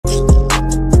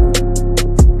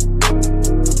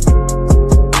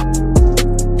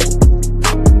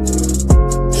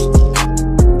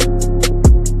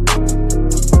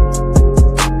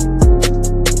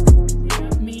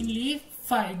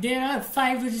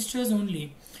5 registers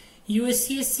only.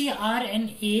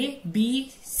 UCSRnA,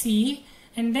 B, C,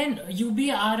 and then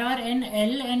UBRR and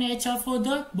L and H are for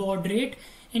the baud rate,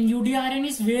 and UDRN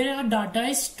is where our data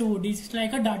is stored. It's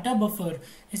like a data buffer.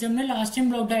 जैसे हमने last time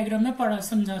block diagram में पढ़ा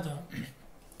समझा था.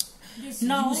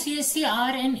 Now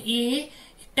UCSRnA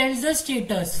tells the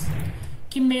status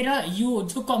कि मेरा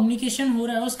जो communication हो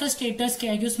रहा है उसका स्टेटस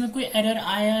क्या है, कि उसमें कोई एरर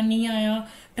आया नहीं आया,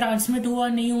 ट्रांसमिट हुआ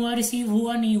नहीं हुआ, रिसीव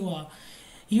हुआ नहीं हुआ.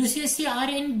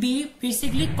 UCSRnB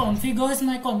basically configures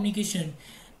my communication.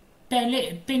 पहले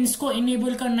पिन्स को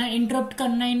इनेबल करना है, इंटरप्ट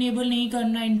करना है, इनेबल नहीं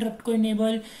करना है, इंटरप्ट को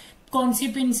इनेबल, कौन सी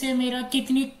पिन से मेरा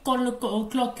कितनी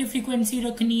क्लॉक की फ्रीक्वेंसी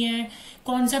रखनी है,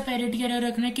 कौन सा पैरिटी एरर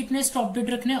रखना है, कितने स्टॉप बिट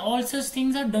रखने हैं. All such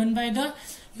things are done by the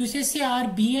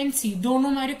UCSRB and C.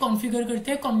 दोनों हमारे कॉन्फ़िगर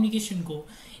करते हैं कम्युनिकेशन को.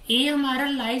 ए हमारा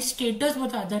लाइव स्टेटस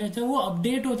बताता रहता है, वो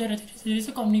अपडेट होता रहता है जैसे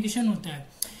जैसे कम्युनिकेशन होता है.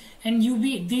 And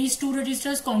UB these two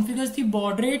registers configures the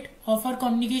baud rate of our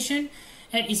communication.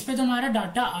 And इस पे तो हमारा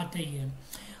डाटा आता ही है.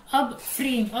 अब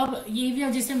फ्रेम, अब ये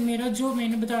भी जैसे मेरा जो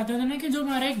मैंने बताया था ना कि जो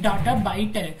हमारा एक डाटा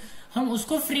बाइट है हम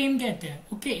उसको फ्रेम कहते हैं.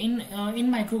 ओके, इन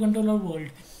micro controller world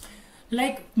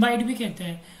like bite भी कहते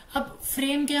हैं. अब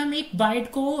फ्रेम के हम एक बाइट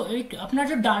को एक अपना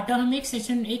जो डाटा हम एक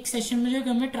सेशन में जो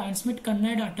हमें ट्रांसमिट करना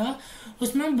है डाटा,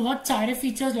 उसमें हम बहुत सारे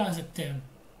फीचर्स ला सकते हैं.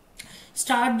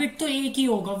 स्टार्ट बिट तो एक ही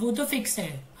होगा, वो तो फिक्स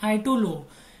है, high to low.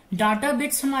 Data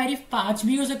bits हमारी 5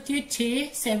 भी हो सकती है,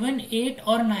 6, 7, 8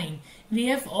 और 9. We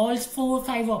have all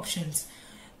 4-5 options.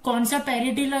 कौन सा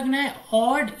पैरिटी लगना है,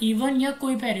 ऑड, इवन या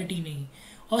कोई पैरिटी नहीं.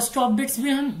 और स्टॉप बिट्स भी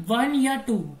हम 1 या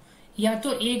 2, या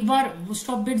तो एक बार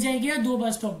स्टॉप बिट जाएगी या 2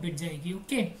 बार स्टॉप बिट जाएगी.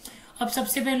 ओके, अब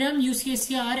सबसे पहले हम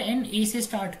UCSRnA से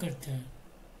स्टार्ट करते हैं.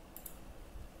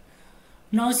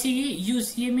 नाउ सी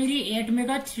ये मेरी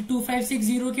ATmega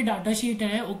 2560 की डाटा शीट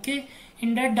है. Okay,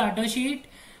 in that data sheet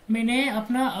मैंने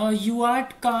अपना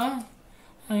UART का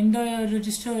in the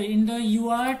register in the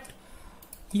UART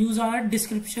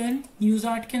description,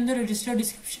 UART के अंदर रजिस्टर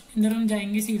डिस्क्रिप्शन के अंदर हम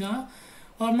जाएंगे सीधा,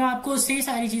 और मैं आपको उससे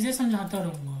सारी चीजें समझाता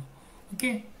रहूंगा.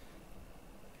 ओके,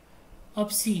 अब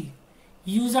सी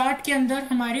UART के अंदर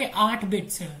हमारे 8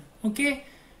 बिट्स हैं.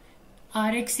 Okay,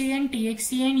 RXCn,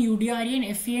 TXCn, UDREn,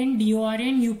 FEN,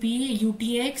 DORN, UPE,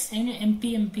 UTX and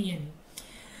MPN.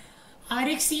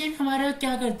 RXCn हमारा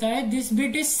क्या करता है, this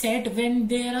bit is set when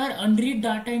there are unread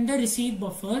data in the receive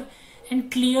buffer and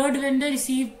cleared when the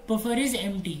receive buffer is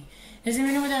empty. जैसे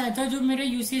मैंने बताया था, जो मेरा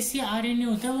UCSRnA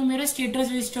होता है वो मेरा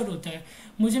स्टेटस रजिस्टर होता है.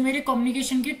 मुझे मेरे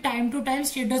कम्युनिकेशन की टाइम टू टाइम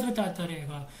स्टेटस बताता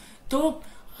रहेगा. तो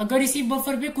अगर रिसीव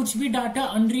बफर पे कुछ भी डाटा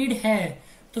अनरीड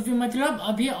है तो फिर मतलब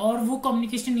अभी और वो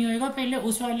कम्युनिकेशन नहीं होगा. पहले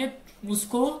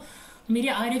उसको मेरे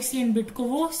RXCn बिट को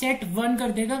वो सेट 1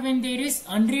 कर देगा when there is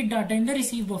unread data in the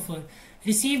receive buffer.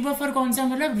 Receive buffer कौन सा,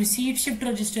 मतलब रिसीव शिफ्ट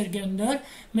रजिस्टर के अंदर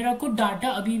मेरा कुछ डाटा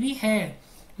अभी भी है,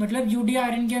 मतलब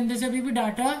UDRN के अंदर से अभी भी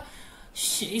डाटा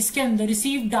इसके अंदर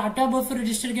रिसीव डाटा बफर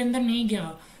रजिस्टर के अंदर नहीं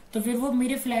गया, तो फिर वो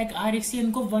मेरे फ्लैग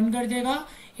RXCn को 1 कर देगा.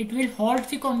 It will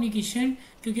halt the communication,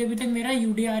 क्योंकि अभी तक मेरा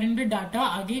UDRN पे डाटा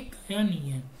आगे गया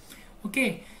नहीं है.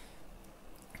 ओके,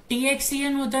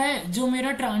 TXCn होता है जो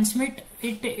मेरा ट्रांसमिट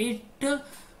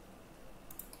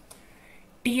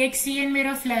TXCn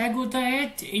मेरा फ्लैग होता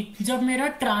है जब मेरा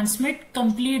ट्रांसमिट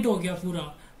कंप्लीट हो गया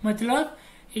पूरा, मतलब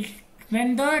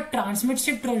when the transmit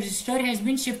shift register has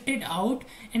been shifted out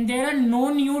and there are no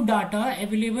new data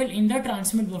available in the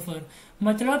transmit buffer.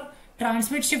 मतलब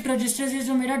ट्रांसमिट शिफ्ट रजिस्टर से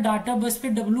जो मेरा डाटा बस पे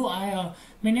W आया,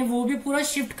 मैंने वो भी पूरा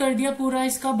शिफ्ट कर दिया, पूरा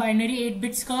इसका बाइनरी 8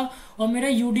 बिट्स का, और मेरा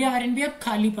UDRN भी अब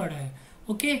खाली पड़ा है.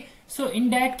 Okay, so in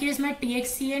that case my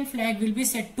TXCn flag will be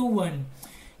set to 1.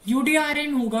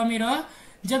 UDRN होगा मेरा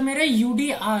जब मेरा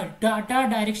UDR data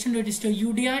direction register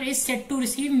UDR is set to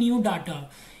receive new data,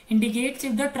 indicates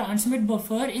if the transmit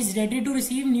buffer is ready to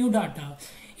receive new data.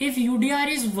 If UDR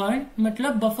is 1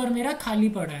 मतलब buffer मेरा खाली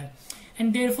पड़ा है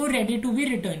and therefore ready to be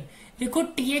written. देखो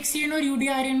TXCn और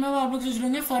UDRN में आप लोग सोच रहे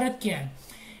होंगे फर्क क्या है.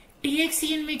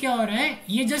 TXCn में क्या हो रहा है,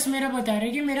 ये जस्ट मेरा बता रहा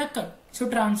है कि मेरा जो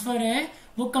ट्रांसफर है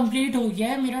वो कंप्लीट हो गया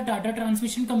है, मेरा डाटा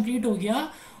ट्रांसमिशन कंप्लीट हो गया,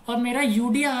 और मेरा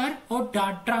UDR और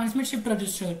ट्रांसमिट शिफ्ट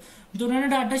रजिस्टर दोनों ने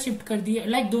डाटा शिफ्ट कर दिया,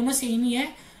 लाइक दोनों सेम ही है,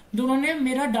 दोनों ने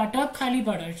मेरा डाटा खाली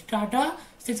पड़ा, डाटा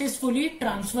सक्सेसफुली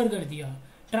ट्रांसफर कर दिया,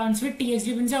 ट्रांसमिट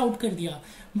TXD पिन से आउट कर दिया.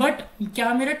 बट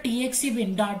क्या मेरा TXC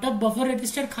pin data buffer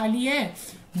register खाली है,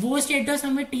 वो स्टेटस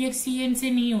हमें TXCn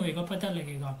से नहीं होएगा, पता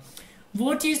लगेगा.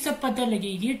 वो चीज सब पता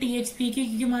लगेगी TXP की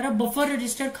कि हमारा बफर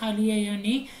रजिस्टर खाली है या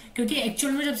नहीं, क्योंकि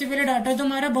एक्चुअल में सबसे पहले डाटा तो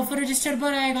हमारा बफर रजिस्टर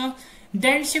पर आएगा,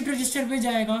 देन शिफ्ट रजिस्टर पे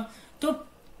जाएगा. तो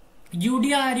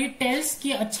UDRE टेल्स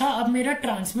कि अच्छा अब मेरा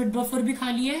ट्रांसमिट बफर भी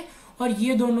खाली है और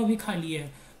ये दोनों भी खाली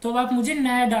है, तो अब आप मुझे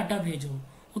नया डाटा भेजो.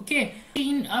 ओके,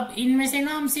 अब इनमें से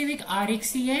ना हम सिर्फ एक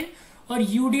RXCn और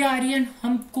UDREN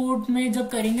हम कोड में जब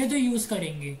करेंगे तो यूज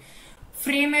करेंगे।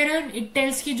 फ्रेम एरर, इट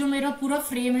टेल्स कि जो मेरा पूरा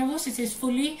फ्रेम है वो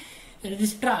सक्सेसफुली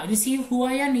रिसीव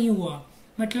हुआ या नहीं हुआ।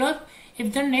 मतलब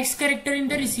if the next character in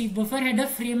the receive buffer had a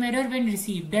frame error when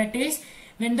received, that is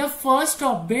when the first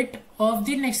stop bit of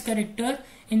the next character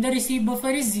in the receive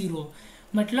buffer is 0।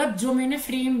 मतलब जो मैंने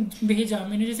frame भेजा,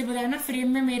 मैंने जैसे बताया ना, frame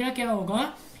में मेरा क्या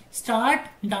होगा, start,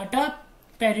 data,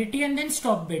 parity and then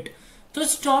stop bit. तो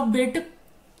स्टॉप बिट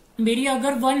मेरी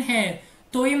अगर 1 है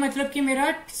तो ये मतलब कि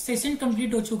मेरा सेशन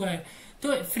कंप्लीट हो चुका है।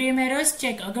 तो फ्रेम एरर्स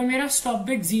चेक, अगर मेरा स्टॉप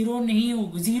बिट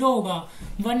 0 होगा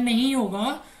 1 नहीं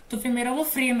होगा तो फिर मेरा वो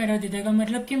फ्रेम एरर दे देगा,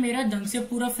 मतलब कि मेरा ढंग से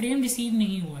पूरा फ्रेम रिसीव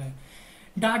नहीं हुआ है।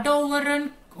 डाटा ओवररन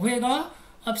होएगा।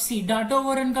 अब सी डाटा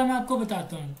ओवररन का मैं आपको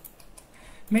बताता हूँ।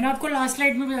 मैंने आपको लास्ट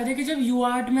स्लाइड में बताया था कि जब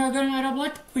UART में अगर हमारा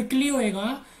बहुत क्विकली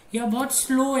होएगा या बहुत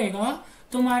स्लो होएगा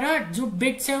तो हमारा जो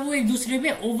बिट्स है वो एक दूसरे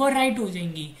पे ओवरराइट हो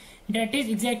जाएंगी। That is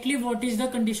exactly what is the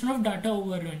condition of data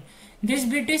overrun. This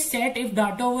bit is set if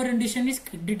data overrun condition is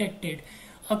detected.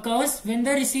 Occurs when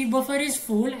the receive buffer is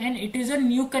full and it is a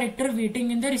new character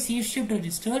waiting in the receive shift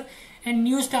register and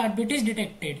new start bit is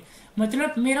detected.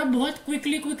 मतलब मेरा बहुत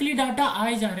quickly data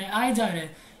आए जा रहा है।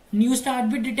 New start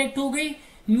bit detect हो गई,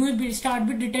 new start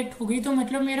bit detect हो गई, तो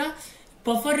मतलब मेरा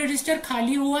बफर रजिस्टर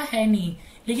खाली हुआ है नहीं,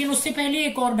 लेकिन उससे पहले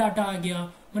एक और डाटा आ गया,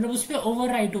 मतलब उस पर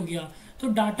ओवरराइट हो गया। तो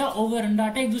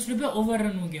डाटा एक दूसरे पे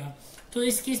ओवररन हो गया। तो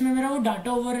इस केस में मेरा वो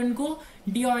डाटा ओवररन को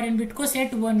DRN बिट को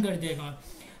सेट 1 कर देगा।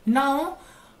 नाउ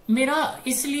मेरा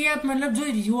इसलिए मतलब जो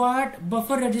UART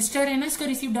बफर रजिस्टर है ना, इसका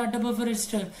रिसीव डाटा बफर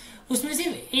रजिस्टर, उसमें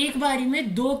सिर्फ एक बारी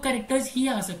में 2 कैरेक्टर्स ही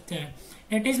आ सकते हैं।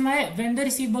 That is my when the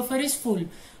receive buffer is full.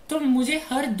 तो मुझे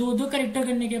हर 2 कैरेक्टर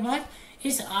करने के बाद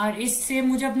इससे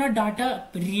मुझे अपना डाटा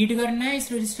रीड करना है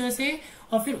इस रजिस्टर से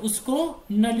और फिर उसको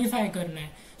नलिफाई करना है।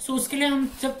 सो उसके लिए हम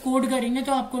जब कोड करेंगे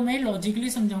तो आपको मैं लॉजिकली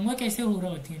समझाऊंगा कैसे हो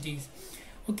रहा होती है चीज।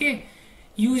 ओके,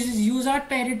 UART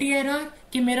पैरिटी एरर,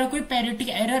 कि मेरा कोई पैरिटी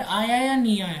एरर आया या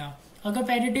नहीं आया। अगर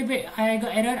पैरिटी पे आएगा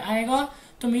एरर आएगा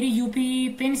तो मेरी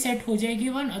UP पिन सेट हो जाएगी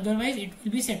 1, otherwise it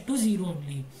will be set to 0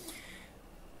 only.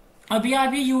 अभी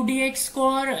आप ये UDX को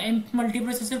और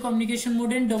multiprocessor communication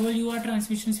mode and WR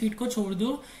transmission speed को छोड़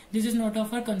दो। This is not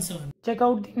of our concern. Check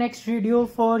out the next video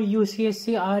for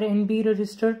UCSRnA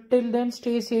register. Till then,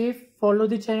 stay safe,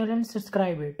 follow the channel and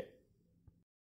subscribe it.